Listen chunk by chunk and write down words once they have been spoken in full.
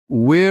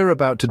We're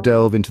about to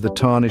delve into the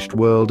tarnished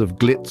world of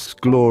glitz,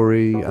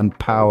 glory, and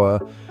power,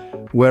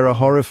 where a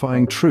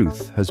horrifying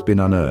truth has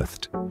been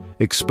unearthed,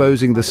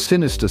 exposing the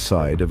sinister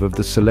side of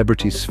the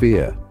celebrity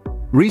sphere.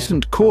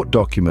 Recent court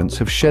documents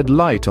have shed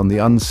light on the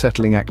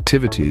unsettling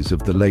activities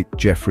of the late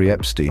Jeffrey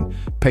Epstein,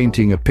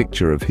 painting a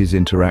picture of his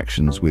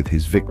interactions with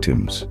his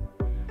victims.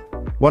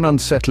 One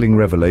unsettling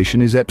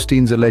revelation is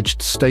Epstein's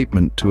alleged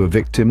statement to a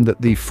victim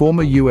that the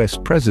former US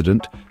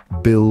President,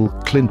 Bill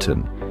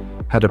Clinton,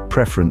 had a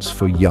preference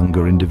for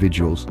younger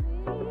individuals.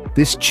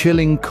 This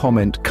chilling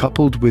comment,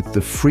 coupled with the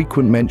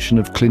frequent mention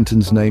of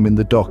Clinton's name in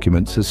the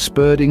documents, has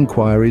spurred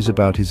inquiries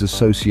about his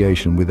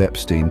association with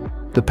Epstein.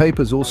 The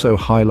papers also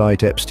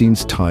highlight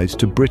Epstein's ties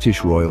to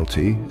British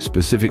royalty.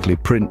 Specifically,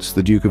 Prince,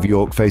 the Duke of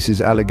York, faces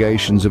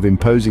allegations of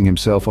imposing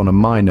himself on a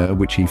minor,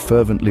 which he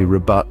fervently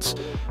rebuts,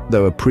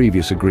 though a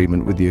previous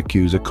agreement with the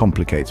accuser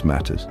complicates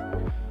matters.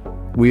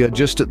 We are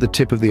just at the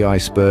tip of the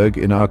iceberg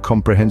in our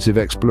comprehensive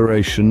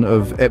exploration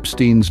of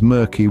Epstein's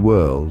murky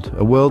world,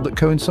 a world that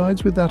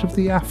coincides with that of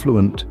the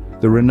affluent,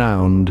 the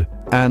renowned,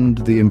 and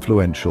the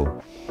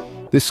influential.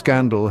 This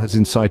scandal has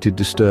incited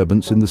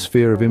disturbance in the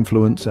sphere of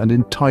influence and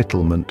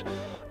entitlement,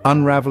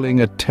 unraveling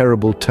a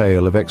terrible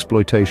tale of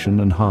exploitation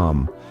and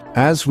harm.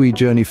 As we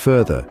journey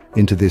further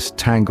into this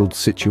tangled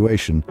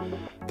situation,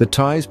 the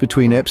ties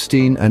between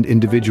Epstein and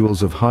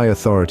individuals of high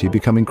authority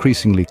become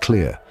increasingly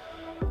clear.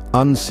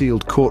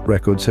 Unsealed court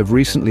records have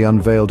recently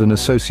unveiled an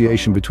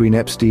association between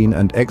Epstein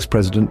and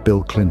ex-President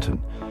Bill Clinton,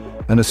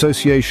 an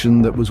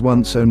association that was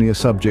once only a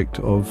subject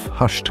of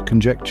hushed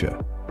conjecture.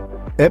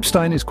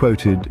 Epstein is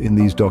quoted in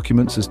these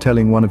documents as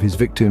telling one of his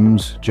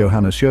victims,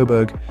 Johanna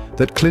Sjoberg,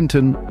 that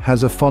Clinton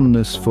has a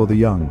fondness for the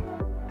young.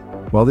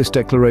 While this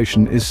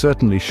declaration is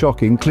certainly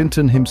shocking,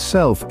 Clinton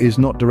himself is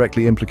not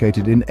directly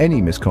implicated in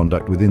any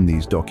misconduct within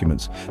these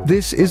documents.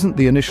 This isn't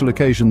the initial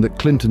occasion that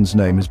Clinton's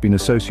name has been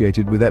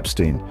associated with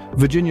Epstein.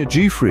 Virginia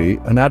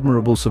Giuffre, an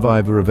admirable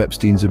survivor of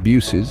Epstein's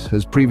abuses,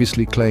 has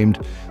previously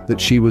claimed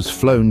that she was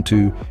flown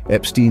to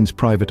Epstein's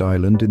private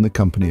island in the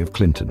company of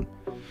Clinton.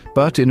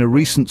 But in a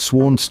recent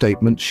sworn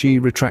statement, she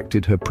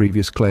retracted her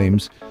previous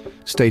claims,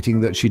 stating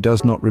that she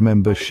does not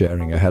remember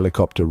sharing a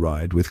helicopter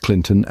ride with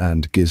Clinton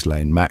and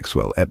Ghislaine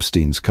Maxwell,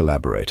 Epstein's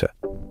collaborator.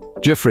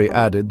 Giuffre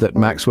added that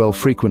Maxwell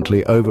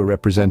frequently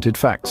overrepresented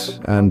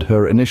facts, and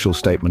her initial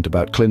statement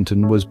about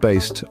Clinton was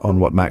based on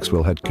what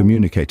Maxwell had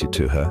communicated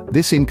to her.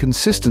 This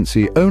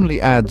inconsistency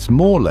only adds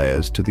more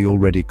layers to the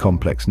already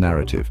complex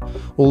narrative.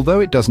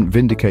 Although it doesn't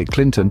vindicate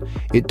Clinton,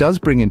 it does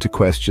bring into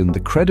question the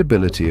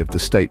credibility of the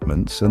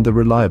statements and the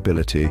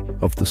reliability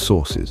of the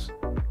sources.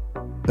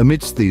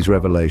 Amidst these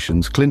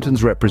revelations,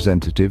 Clinton's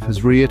representative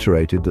has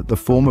reiterated that the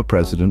former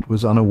president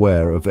was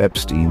unaware of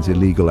Epstein's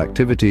illegal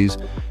activities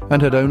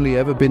and had only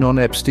ever been on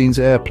Epstein's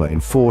airplane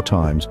 4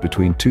 times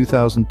between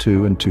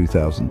 2002 and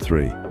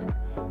 2003.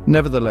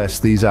 Nevertheless,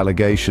 these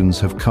allegations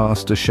have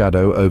cast a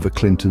shadow over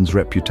Clinton's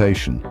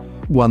reputation,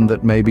 one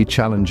that may be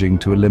challenging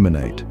to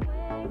eliminate.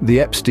 The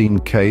Epstein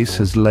case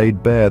has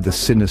laid bare the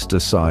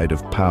sinister side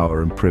of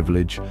power and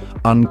privilege,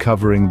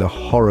 uncovering the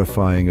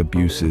horrifying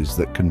abuses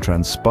that can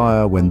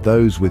transpire when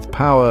those with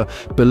power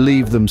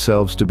believe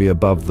themselves to be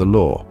above the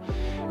law.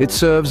 It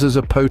serves as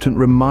a potent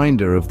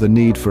reminder of the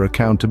need for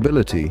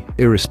accountability,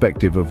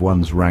 irrespective of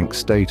one's rank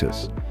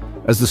status.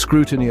 As the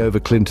scrutiny over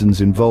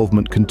Clinton's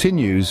involvement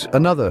continues,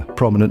 another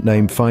prominent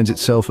name finds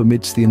itself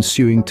amidst the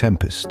ensuing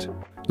tempest.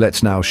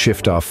 Let's now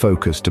shift our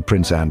focus to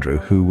Prince Andrew,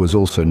 who was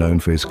also known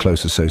for his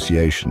close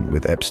association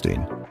with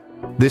Epstein.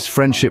 This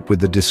friendship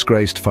with the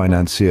disgraced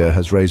financier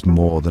has raised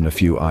more than a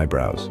few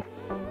eyebrows.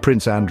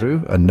 Prince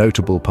Andrew, a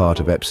notable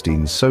part of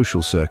Epstein's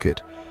social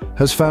circuit,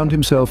 has found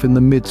himself in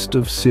the midst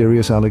of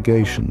serious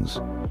allegations.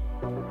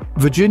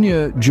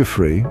 Virginia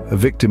Giuffre, a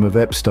victim of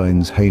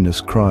Epstein's heinous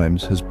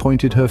crimes, has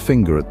pointed her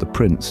finger at the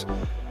prince,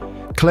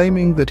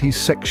 claiming that he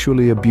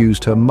sexually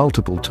abused her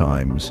multiple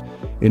times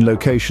in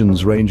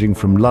locations ranging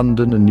from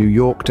London and New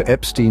York to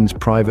Epstein's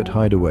private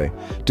hideaway.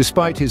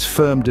 Despite his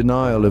firm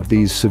denial of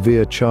these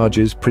severe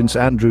charges, Prince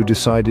Andrew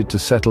decided to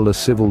settle a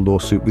civil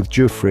lawsuit with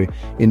Giuffre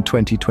in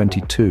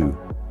 2022.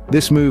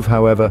 This move,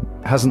 however,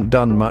 hasn't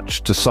done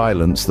much to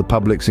silence the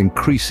public's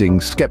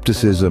increasing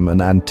skepticism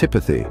and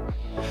antipathy.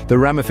 The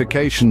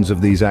ramifications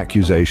of these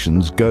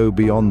accusations go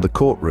beyond the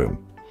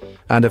courtroom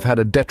and have had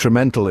a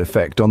detrimental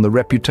effect on the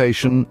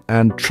reputation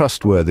and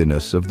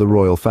trustworthiness of the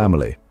royal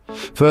family.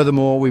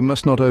 Furthermore, we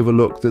must not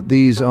overlook that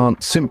these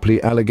aren't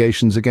simply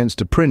allegations against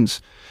a prince,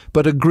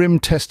 but a grim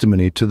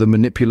testimony to the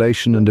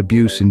manipulation and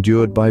abuse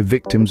endured by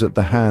victims at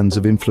the hands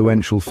of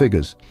influential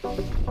figures.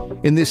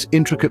 In this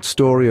intricate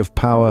story of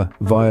power,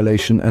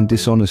 violation, and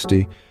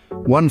dishonesty,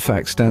 one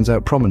fact stands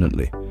out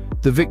prominently.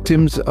 The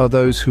victims are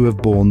those who have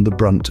borne the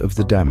brunt of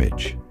the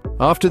damage.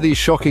 After these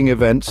shocking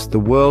events, the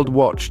world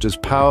watched as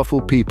powerful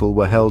people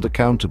were held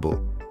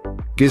accountable.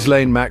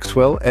 Ghislaine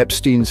Maxwell,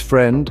 Epstein's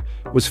friend,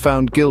 was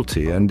found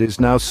guilty and is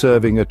now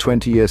serving a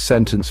 20-year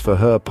sentence for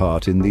her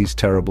part in these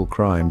terrible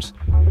crimes.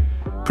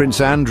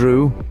 Prince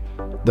Andrew,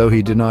 though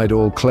he denied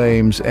all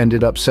claims,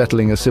 ended up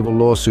settling a civil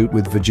lawsuit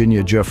with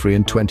Virginia Giuffre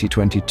in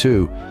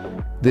 2022.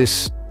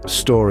 This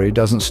story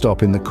doesn't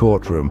stop in the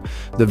courtroom.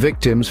 The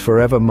victims,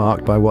 forever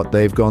marked by what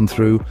they've gone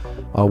through,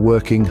 are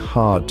working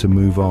hard to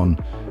move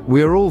on.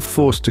 We are all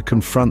forced to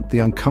confront the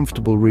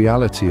uncomfortable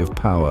reality of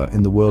power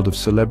in the world of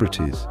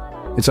celebrities.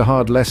 It's a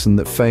hard lesson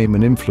that fame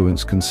and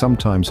influence can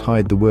sometimes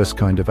hide the worst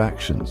kind of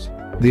actions.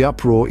 The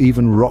uproar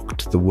even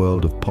rocked the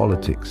world of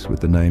politics, with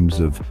the names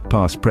of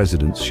past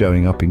presidents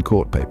showing up in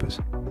court papers.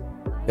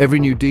 Every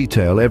new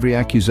detail, every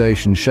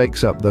accusation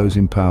shakes up those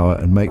in power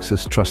and makes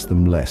us trust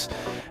them less.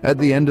 At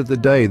the end of the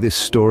day, this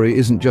story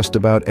isn't just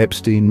about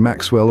Epstein,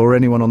 Maxwell, or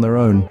anyone on their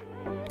own.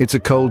 It's a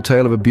cold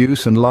tale of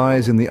abuse and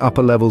lies in the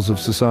upper levels of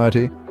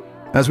society.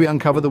 As we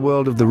uncover the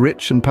world of the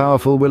rich and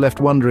powerful, we're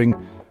left wondering,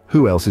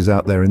 who else is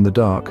out there in the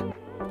dark?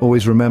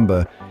 Always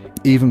remember,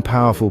 even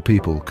powerful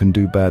people can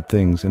do bad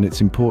things, and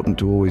it's important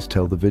to always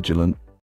tell the vigilant,